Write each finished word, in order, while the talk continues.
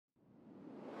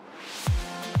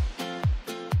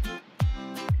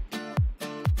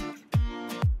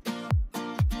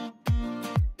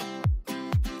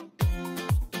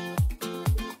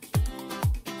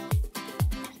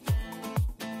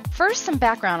First, some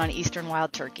background on eastern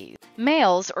wild turkeys.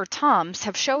 Males, or toms,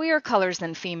 have showier colors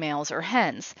than females, or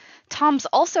hens. Toms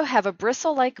also have a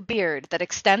bristle-like beard that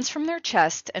extends from their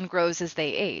chest and grows as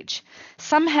they age.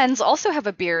 Some hens also have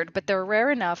a beard, but they're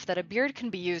rare enough that a beard can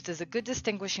be used as a good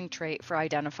distinguishing trait for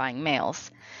identifying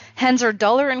males. Hens are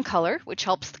duller in color, which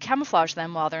helps camouflage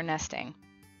them while they're nesting.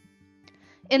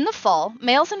 In the fall,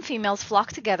 males and females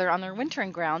flock together on their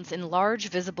wintering grounds in large,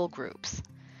 visible groups.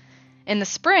 In the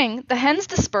spring, the hens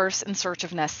disperse in search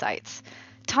of nest sites.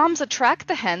 Toms attract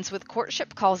the hens with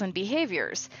courtship calls and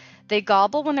behaviors. They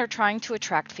gobble when they're trying to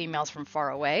attract females from far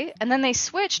away, and then they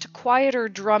switch to quieter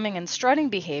drumming and strutting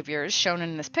behaviors, shown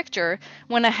in this picture,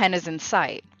 when a hen is in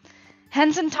sight.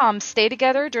 Hens and toms stay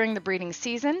together during the breeding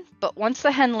season, but once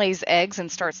the hen lays eggs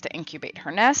and starts to incubate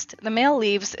her nest, the male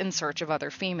leaves in search of other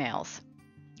females.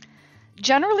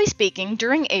 Generally speaking,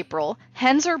 during April,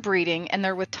 hens are breeding and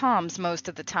they're with toms most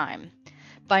of the time.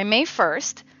 By May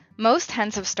 1st, most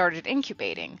hens have started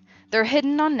incubating. They're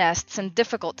hidden on nests and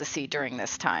difficult to see during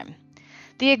this time.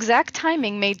 The exact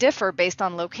timing may differ based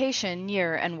on location,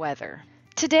 year, and weather.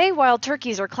 Today, wild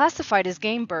turkeys are classified as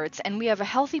game birds, and we have a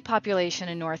healthy population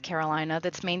in North Carolina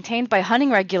that's maintained by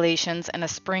hunting regulations and a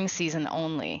spring season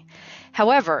only.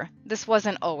 However, this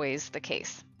wasn't always the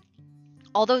case.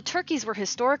 Although turkeys were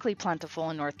historically plentiful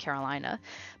in North Carolina,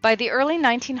 by the early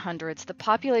 1900s the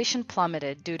population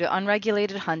plummeted due to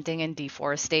unregulated hunting and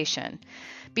deforestation.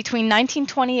 Between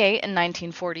 1928 and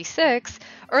 1946,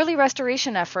 early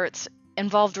restoration efforts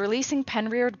involved releasing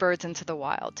pen-reared birds into the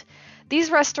wild. These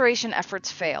restoration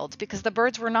efforts failed because the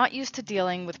birds were not used to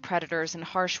dealing with predators in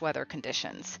harsh weather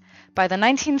conditions. By the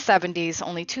 1970s,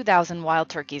 only 2,000 wild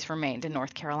turkeys remained in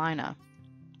North Carolina.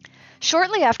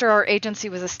 Shortly after our agency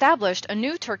was established, a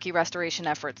new turkey restoration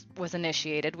effort was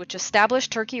initiated, which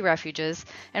established turkey refuges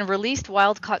and released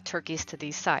wild-caught turkeys to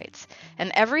these sites.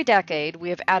 And every decade, we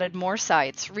have added more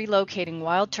sites, relocating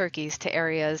wild turkeys to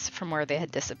areas from where they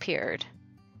had disappeared.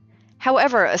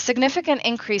 However, a significant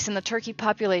increase in the turkey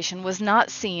population was not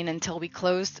seen until we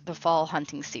closed the fall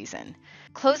hunting season.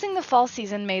 Closing the fall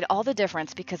season made all the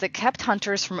difference because it kept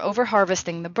hunters from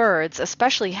overharvesting the birds,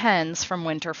 especially hens, from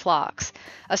winter flocks.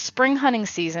 A spring hunting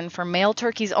season for male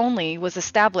turkeys only was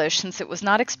established since it was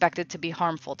not expected to be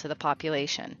harmful to the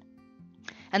population.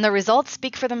 And the results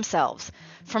speak for themselves.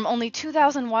 From only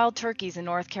 2,000 wild turkeys in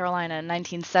North Carolina in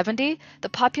 1970, the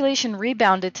population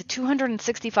rebounded to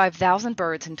 265,000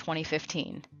 birds in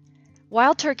 2015.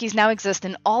 Wild turkeys now exist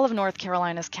in all of North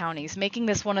Carolina's counties, making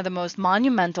this one of the most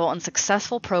monumental and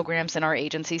successful programs in our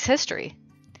agency's history.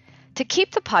 To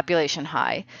keep the population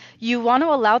high, you want to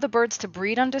allow the birds to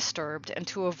breed undisturbed and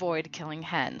to avoid killing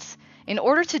hens. In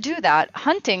order to do that,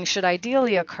 hunting should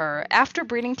ideally occur after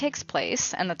breeding takes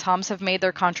place and the toms have made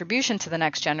their contribution to the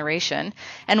next generation,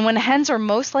 and when hens are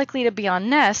most likely to be on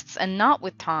nests and not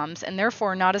with toms, and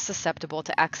therefore not as susceptible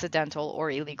to accidental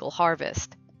or illegal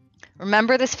harvest.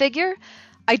 Remember this figure?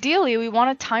 Ideally, we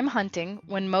want to time hunting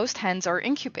when most hens are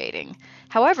incubating.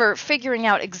 However, figuring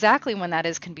out exactly when that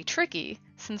is can be tricky,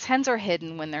 since hens are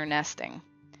hidden when they're nesting.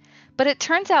 But it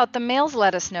turns out the males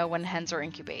let us know when hens are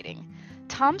incubating.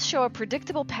 Toms show a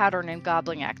predictable pattern in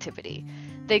gobbling activity.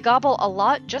 They gobble a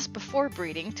lot just before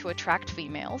breeding to attract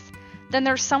females. Then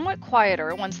they're somewhat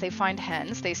quieter once they find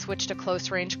hens. They switch to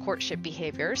close-range courtship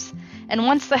behaviors. And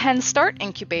once the hens start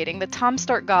incubating, the toms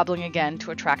start gobbling again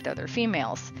to attract other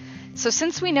females. So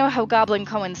since we know how gobbling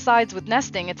coincides with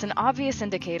nesting, it's an obvious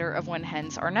indicator of when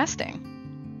hens are nesting.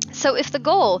 So if the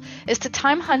goal is to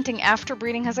time hunting after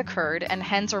breeding has occurred and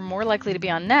hens are more likely to be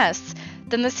on nests,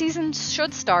 then the season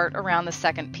should start around the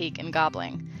second peak in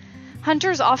gobbling.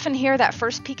 Hunters often hear that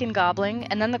first peak in gobbling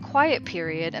and then the quiet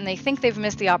period, and they think they've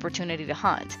missed the opportunity to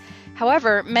hunt.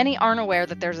 However, many aren't aware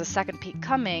that there's a second peak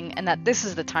coming and that this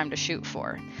is the time to shoot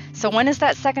for. So when is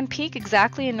that second peak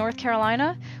exactly in North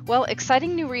Carolina? Well,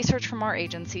 exciting new research from our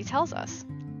agency tells us.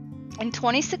 In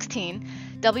 2016,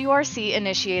 WRC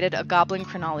initiated a gobbling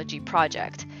chronology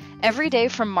project. Every day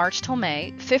from March till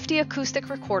May, 50 acoustic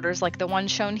recorders like the one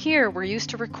shown here were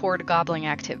used to record gobbling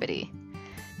activity.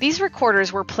 These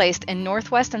recorders were placed in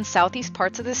northwest and southeast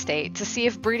parts of the state to see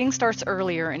if breeding starts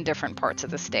earlier in different parts of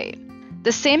the state.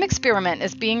 The same experiment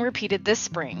is being repeated this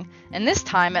spring, and this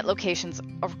time at locations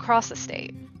across the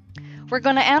state. We're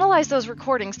going to analyze those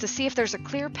recordings to see if there's a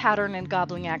clear pattern in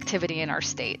gobbling activity in our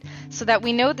state, so that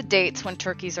we know the dates when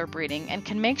turkeys are breeding and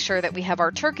can make sure that we have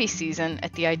our turkey season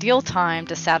at the ideal time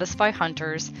to satisfy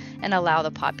hunters and allow the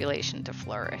population to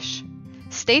flourish.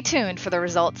 Stay tuned for the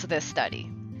results of this study.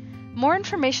 More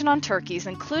information on turkeys,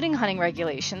 including hunting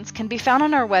regulations, can be found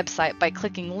on our website by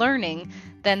clicking Learning,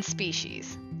 then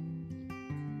Species.